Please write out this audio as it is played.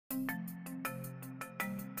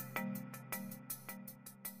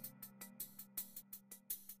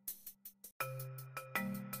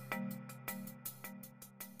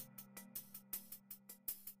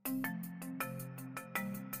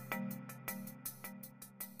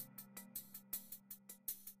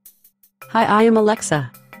Hi, I am Alexa.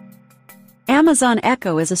 Amazon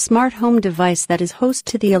Echo is a smart home device that is host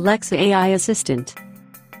to the Alexa AI assistant.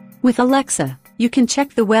 With Alexa, you can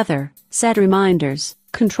check the weather, set reminders,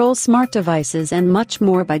 control smart devices and much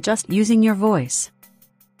more by just using your voice.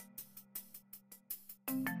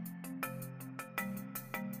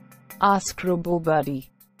 Ask RoboBuddy.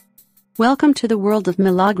 Welcome to the world of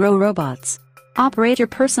Milagrow robots. Operate your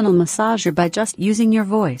personal massager by just using your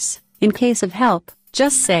voice. In case of help,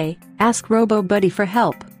 just say, "Ask RoboBuddy for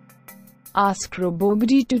help." Ask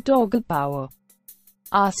RoboBuddy to toggle power.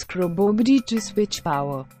 Ask RoboBuddy to switch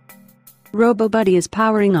power. RoboBuddy is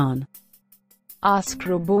powering on. Ask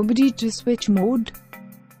RoboBuddy to switch mode.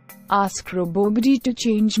 Ask RoboBuddy to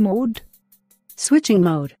change mode. Switching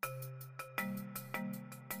mode.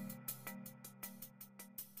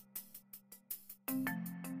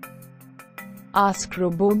 Ask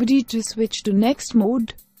RoboBuddy to switch to next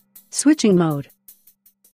mode. Switching mode.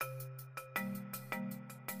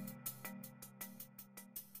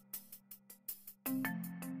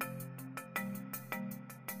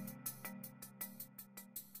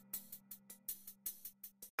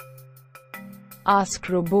 Ask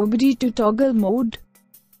RoboBuddy to toggle mode.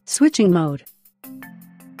 Switching mode.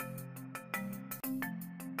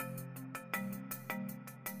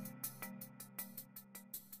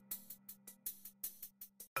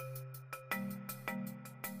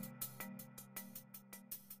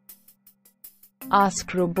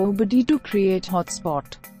 Ask RoboBuddy to create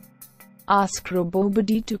hotspot. Ask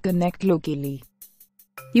RoboBuddy to connect locally.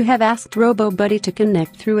 You have asked RoboBuddy to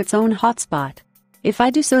connect through its own hotspot. If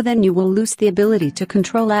I do so, then you will lose the ability to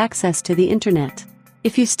control access to the internet.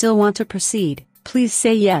 If you still want to proceed, please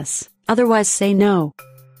say yes, otherwise say no.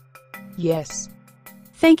 Yes.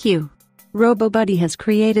 Thank you. RoboBuddy has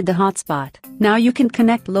created the hotspot. Now you can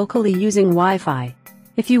connect locally using Wi-Fi.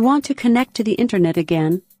 If you want to connect to the internet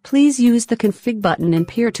again, please use the config button in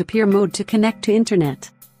peer-to-peer mode to connect to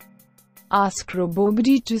internet. Ask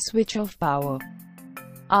RoboBuddy to switch off power.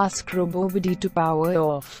 Ask RoboBuddy to power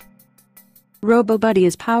off. RoboBuddy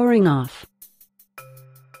is powering off.